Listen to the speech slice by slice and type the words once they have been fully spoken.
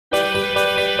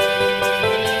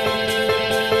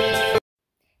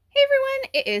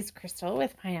It is Crystal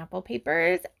with Pineapple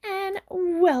Papers, and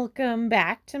welcome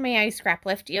back to May I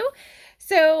Scraplift You.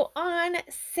 So on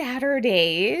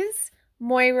Saturdays,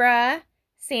 Moira,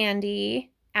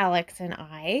 Sandy, Alex, and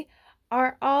I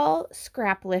are all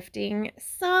scraplifting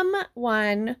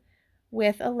someone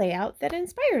with a layout that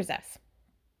inspires us.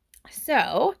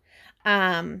 So,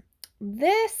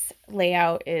 this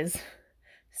layout is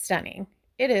stunning.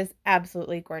 It is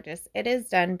absolutely gorgeous. It is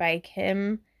done by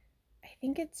Kim, I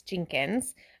think it's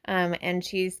Jenkins, and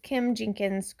she's Kim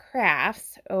Jenkins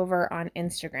Crafts over on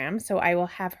Instagram. So I will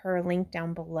have her link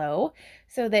down below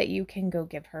so that you can go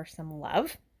give her some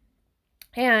love.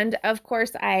 And of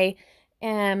course, I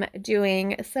am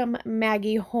doing some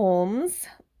Maggie Holmes.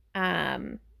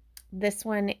 This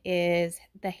one is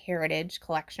the Heritage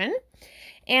Collection.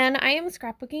 And I am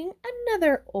scrapbooking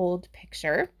another old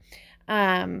picture.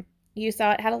 You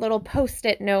saw it had a little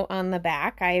post-it note on the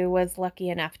back. I was lucky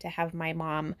enough to have my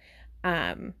mom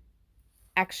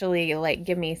actually like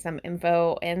give me some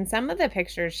info, and some of the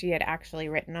pictures she had actually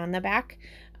written on the back.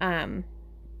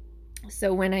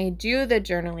 So when I do the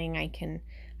journaling,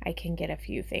 I can get a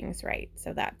few things right.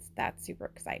 So that's super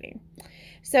exciting.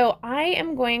 So I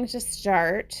am going to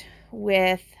start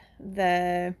with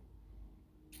the,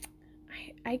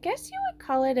 I guess you would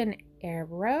call it an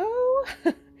arrow.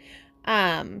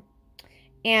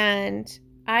 And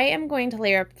I am going to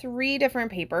layer up 3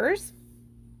 different papers,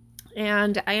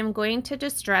 and I am going to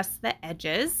distress the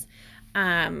edges.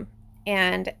 And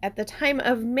at the time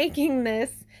of making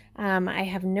this, I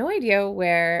have no idea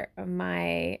where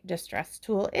my distress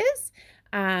tool is,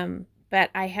 but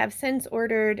I have since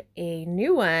ordered a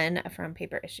new one from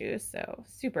Paper Issues, so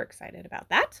super excited about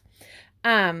that.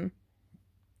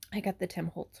 I got the Tim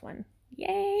Holtz one.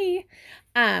 Yay!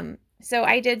 So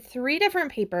I did 3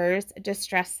 different papers,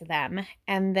 distressed them,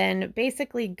 and then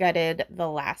basically gutted the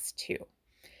last 2.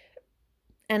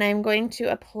 And I'm going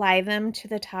to apply them to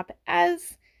the top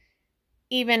as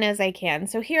even as I can.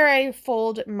 So here I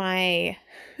fold my,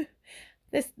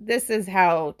 this is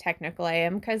how technical I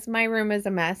am, because my room is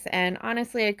a mess, and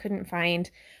honestly I couldn't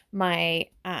find my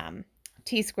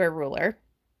T-square ruler.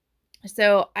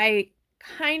 So I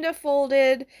kind of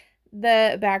folded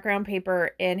the background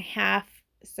paper in half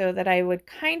so that I would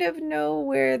kind of know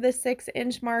where the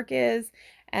 6-inch mark is,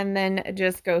 and then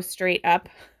just go straight up.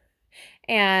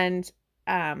 And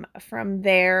from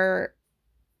there,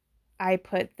 I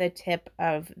put the tip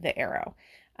of the arrow.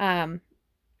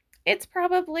 It's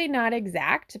probably not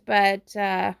exact, but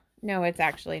no, it's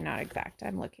actually not exact.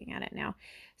 I'm looking at it now.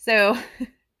 So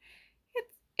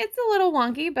it's a little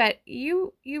wonky, but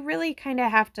you really kind of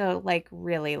have to like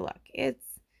really look. It's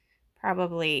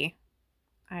probably,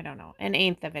 I don't know,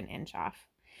 1/8 of an inch off,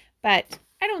 but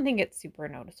I don't think it's super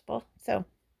noticeable. So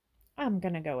I'm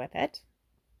going to go with it.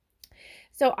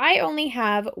 So I only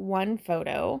have 1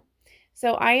 photo.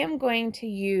 So I am going to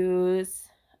use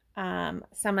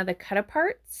some of the cut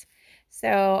aparts.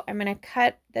 So I'm going to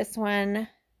cut this one,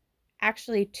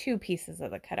 actually 2 pieces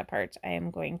of the cut apart I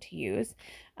am going to use.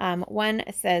 One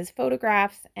says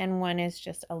photographs and one is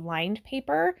just a lined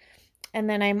paper. And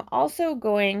then I'm also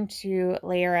going to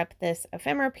layer up this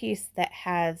ephemera piece that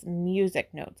has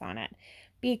music notes on it,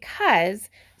 because,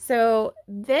 so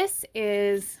this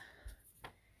is,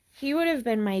 he would have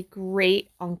been my great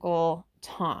uncle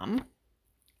Tom,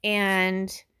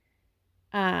 and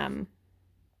my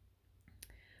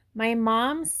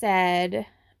mom said,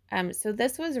 so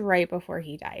this was right before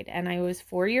he died, and I was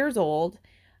 4 years old,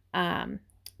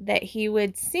 that he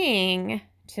would sing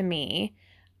to me,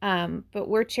 but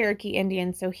we're Cherokee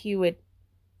Indian, so he would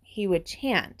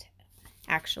chant,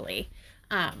 actually.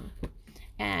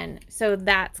 And so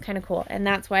that's kind of cool, and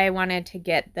that's why I wanted to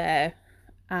get the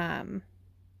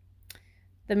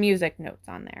music notes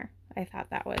on there. I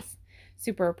thought that was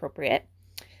super appropriate.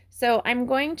 So I'm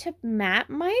going to map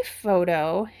my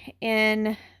photo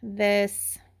in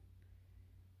this,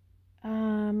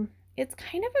 it's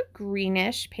kind of a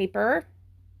greenish paper.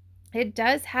 It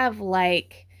does have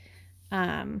like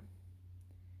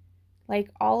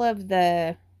all of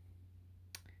the,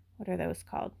 what are those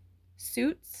called?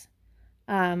 Suits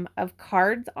of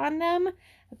cards on them,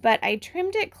 but I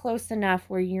trimmed it close enough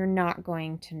where you're not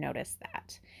going to notice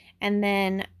that. And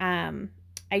then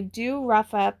I do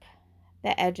rough up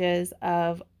the edges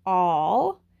of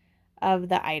all of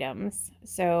the items.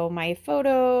 So my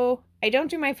photo, I don't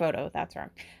do my photo, that's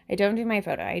wrong. I don't do my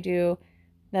photo. I do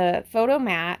the photo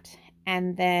mat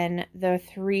and then the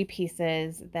 3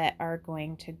 pieces that are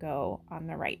going to go on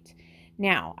the right.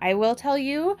 Now, I will tell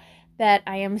you that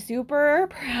I am super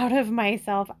proud of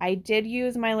myself. I did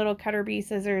use my little cutter bee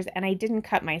scissors and I didn't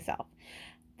cut myself.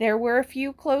 There were a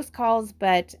few close calls,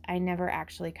 but I never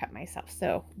actually cut myself.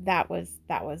 So that was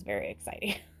very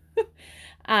exciting.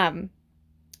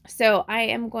 So I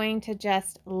am going to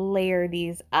just layer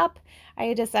these up.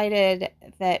 I decided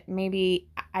that maybe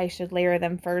I should layer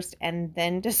them first and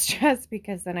then distress,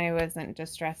 because then I wasn't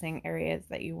distressing areas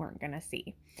that you weren't going to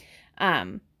see.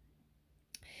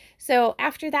 So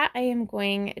after that, I am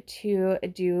going to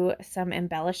do some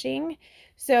embellishing.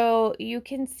 So you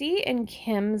can see in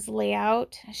Kim's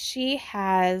layout, she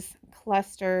has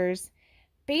clusters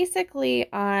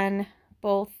basically on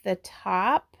both the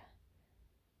top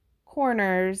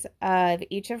corners of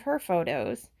each of her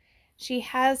photos. She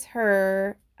has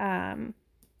her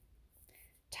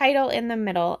title in the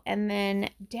middle, and then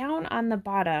down on the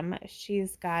bottom,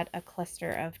 she's got a cluster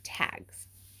of tags.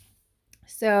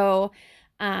 So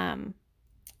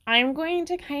I'm going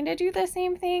to kind of do the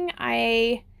same thing.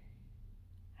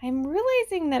 I'm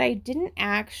realizing that I didn't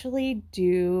actually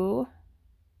do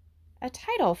a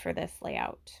title for this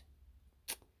layout.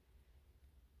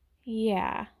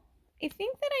 Yeah, I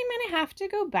think that I'm going to have to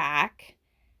go back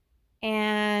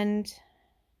and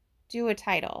do a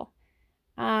title.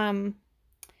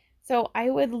 So I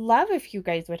would love if you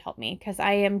guys would help me, because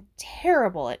I am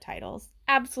terrible at titles,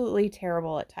 absolutely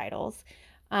terrible at titles.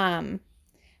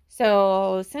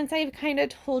 So since I've kind of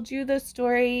told you the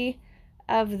story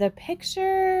of the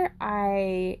picture,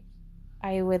 I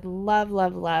would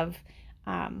love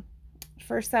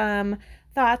for some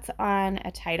thoughts on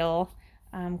a title,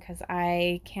 because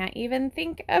I can't even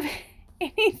think of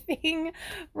anything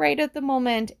right at the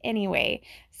moment anyway.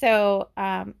 So,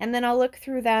 and then I'll look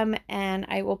through them and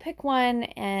I will pick one,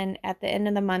 and at the end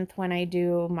of the month when I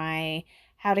do my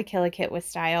How to Kill a Kit with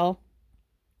Style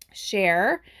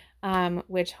share,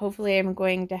 which hopefully I'm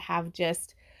going to have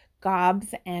just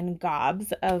gobs and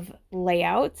gobs of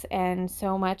layouts and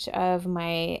so much of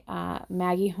my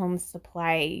Maggie Home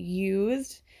Supply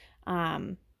used.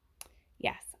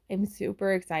 Yes, I'm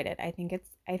super excited. I think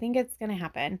it's gonna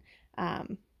happen.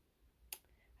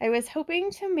 I was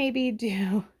hoping to maybe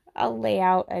do a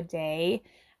layout a day,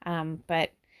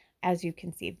 but as you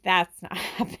can see, that's not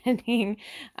happening.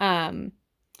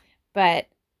 But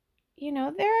you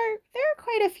know, there are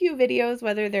quite a few videos,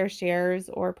 whether they're shares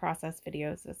or process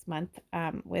videos this month,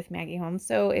 with Maggie Holmes.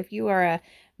 So if you are a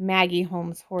Maggie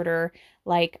Holmes hoarder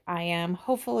like I am,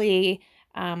 hopefully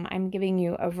I'm giving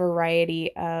you a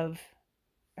variety of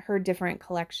her different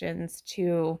collections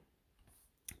to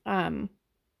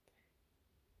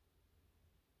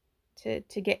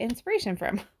get inspiration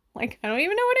from. Like, I don't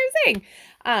even know what I'm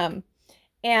saying.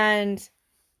 And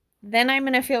then I'm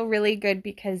going to feel really good,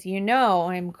 because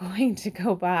I'm going to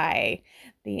go buy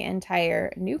the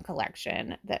entire new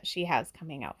collection that she has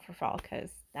coming out for fall, because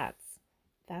that's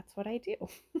what I do.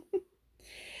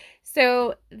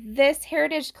 So this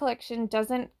Heritage collection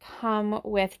doesn't come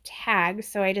with tags,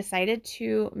 so I decided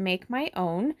to make my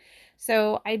own.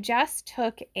 So I just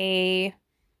took a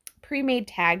pre-made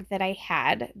tag that I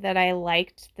had that I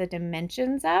liked the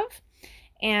dimensions of,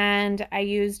 and I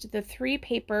used the 3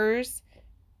 papers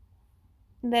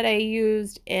that I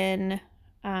used in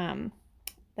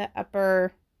the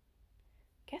upper,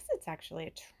 I guess it's actually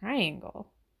a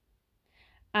triangle,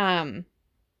 and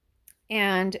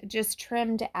just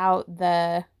trimmed out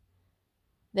the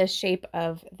shape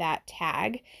of that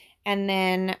tag, and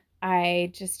then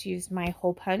I just used my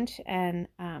hole punch and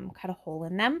cut a hole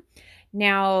in them.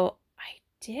 Now I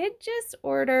did just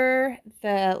order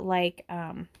the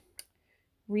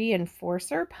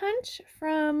reinforcer punch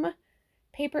from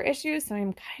Paper Issues, so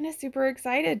I'm kind of super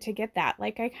excited to get that.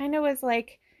 Like, I kind of was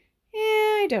like,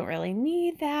 I don't really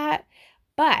need that.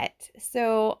 But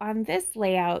so on this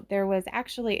layout, there was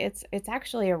actually, it's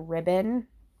actually a ribbon,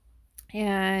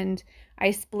 and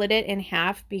I split it in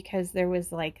half because there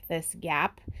was like this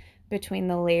gap between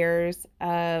the layers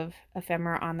of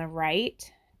ephemera on the right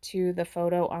to the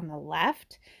photo on the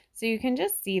left. So you can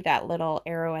just see that little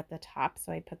arrow at the top.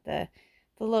 So I put the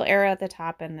little arrow at the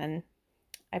top, and then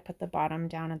I put the bottom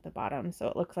down at the bottom, so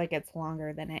it looks like it's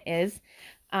longer than it is.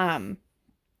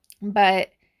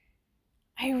 But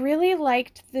I really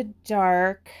liked the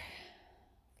dark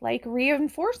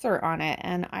reinforcer on it,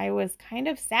 and I was kind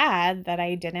of sad that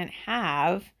I didn't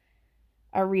have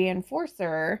a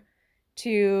reinforcer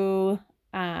to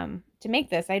make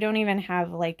this. I don't even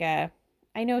have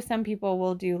I know some people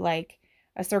will do like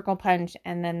a circle punch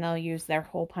and then they'll use their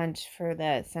hole punch for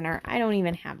the center. I don't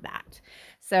even have that.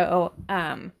 So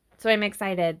so I'm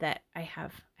excited that I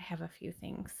have a few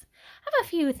things.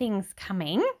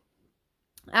 Coming.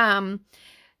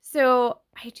 So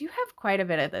I do have quite a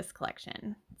bit of this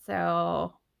collection.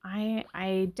 So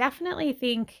I definitely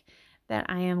think that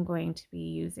I am going to be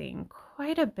using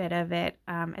quite a bit of it,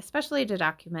 especially to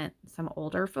document some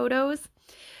older photos.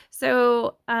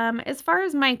 So as far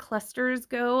as my clusters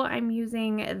go, I'm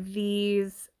using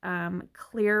these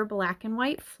clear black and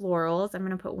white florals. I'm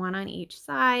going to put one on each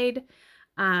side.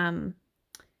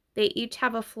 They each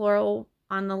have a floral.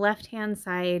 On the left-hand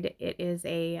side, it is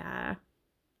a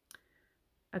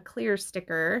clear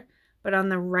sticker, but on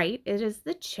the right, it is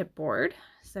the chipboard.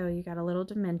 So you got a little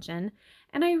dimension.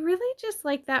 And I really just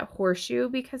like that horseshoe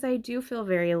because I do feel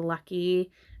very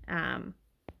lucky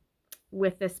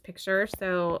with this picture.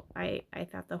 So I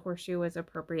thought the horseshoe was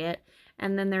appropriate.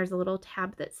 And then there's a little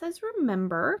tab that says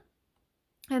remember.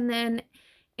 And then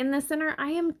in the center,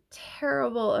 I am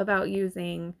terrible about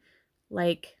using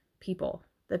like people,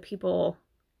 the people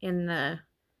in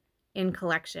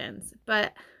collections,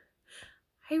 but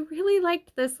I really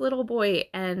liked this little boy,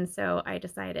 and so I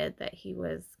decided that he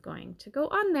was going to go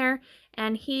on there,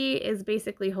 and he is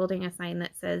basically holding a sign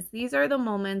that says, "These are the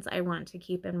moments I want to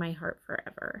keep in my heart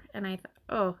forever." And I thought,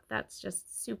 oh, that's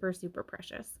just super, super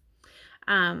precious.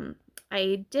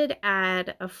 I did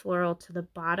add a floral to the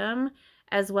bottom,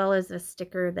 as well as a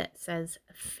sticker that says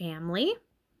family.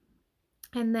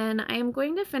 And then I am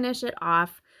going to finish it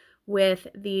off with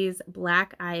these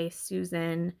Black Eye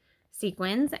Susan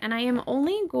sequins, and I am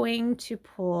only going to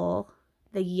pull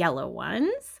the yellow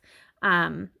ones.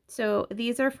 So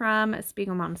these are from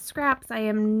Spiegel Mom Scraps. I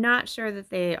am not sure that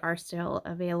they are still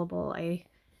available. I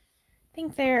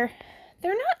think they're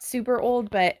not super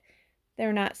old, but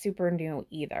they're not super new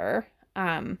either.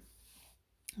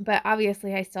 But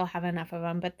obviously I still have enough of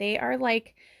them, but they are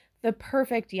like the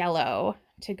perfect yellow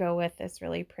to go with this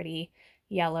really pretty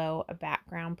yellow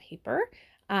background paper.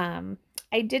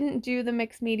 I didn't do the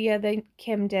mixed media that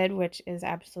Kim did, which is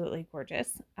absolutely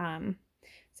gorgeous.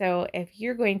 So if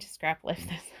you're going to scrap lift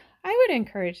this, I would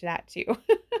encourage that too,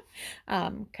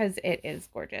 because it is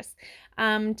gorgeous.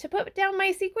 To put down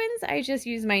my sequins, I just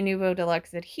use my Nuvo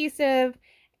Deluxe adhesive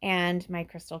and my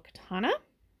Crystal Katana.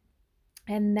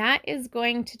 And that is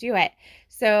going to do it.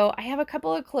 So I have a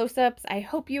couple of close-ups. I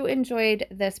hope you enjoyed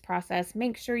this process.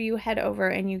 Make sure you head over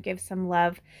and you give some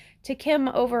love to Kim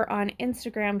over on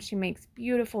Instagram. She makes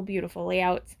beautiful, beautiful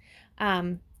layouts.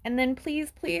 And then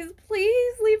please, please,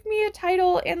 please leave me a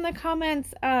title in the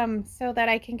comments so that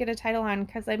I can get a title on,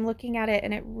 because I'm looking at it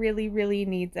and it really, really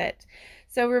needs it.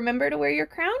 So remember to wear your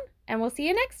crown, and we'll see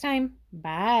you next time.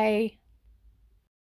 Bye.